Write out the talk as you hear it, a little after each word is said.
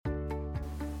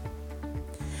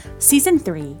Season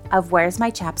 3 of Where's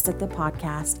My Chapstick, the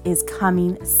podcast, is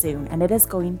coming soon, and it is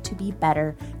going to be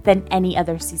better than any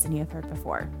other season you have heard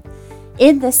before.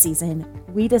 In this season,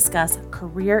 we discuss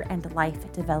career and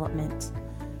life development.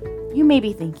 You may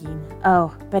be thinking,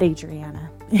 oh, but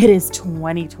Adriana, it is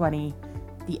 2020,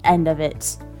 the end of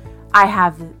it. I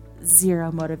have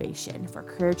zero motivation for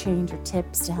career change or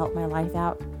tips to help my life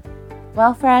out.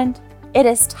 Well, friend, it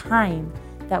is time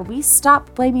that we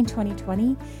stop blaming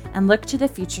 2020 and look to the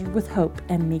future with hope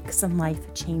and make some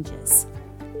life changes.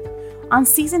 On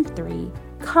Season 3,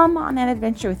 come on an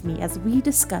adventure with me as we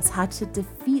discuss how to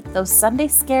defeat those Sunday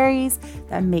scaries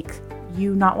that make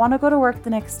you not want to go to work the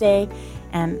next day,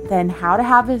 and then how to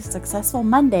have a successful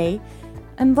Monday.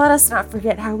 And let us not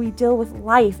forget how we deal with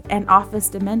life and office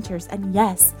dementors. And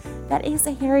yes, that is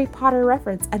a Harry Potter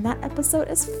reference, and that episode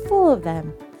is full of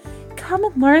them. Come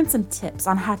and learn some tips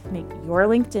on how to make your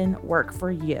LinkedIn work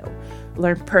for you.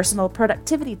 Learn personal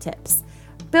productivity tips,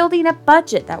 building a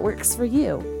budget that works for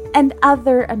you, and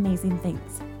other amazing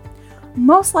things.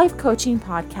 Most life coaching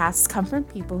podcasts come from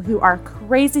people who are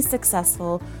crazy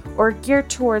successful or geared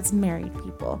towards married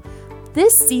people.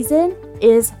 This season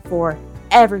is for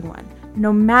everyone,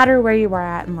 no matter where you are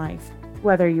at in life,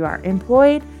 whether you are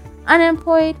employed,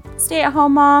 unemployed,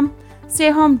 stay-at-home mom,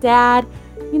 stay-at-home dad,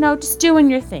 just doing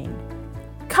your thing.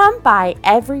 Come by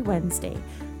every Wednesday,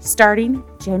 starting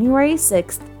January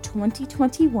 6th,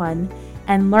 2021,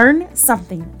 and learn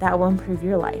something that will improve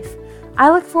your life. I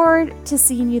look forward to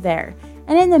seeing you there.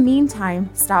 And in the meantime,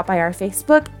 stop by our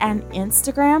Facebook and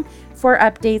Instagram for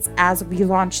updates as we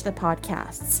launch the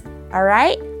podcasts. All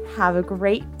right, have a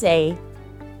great day.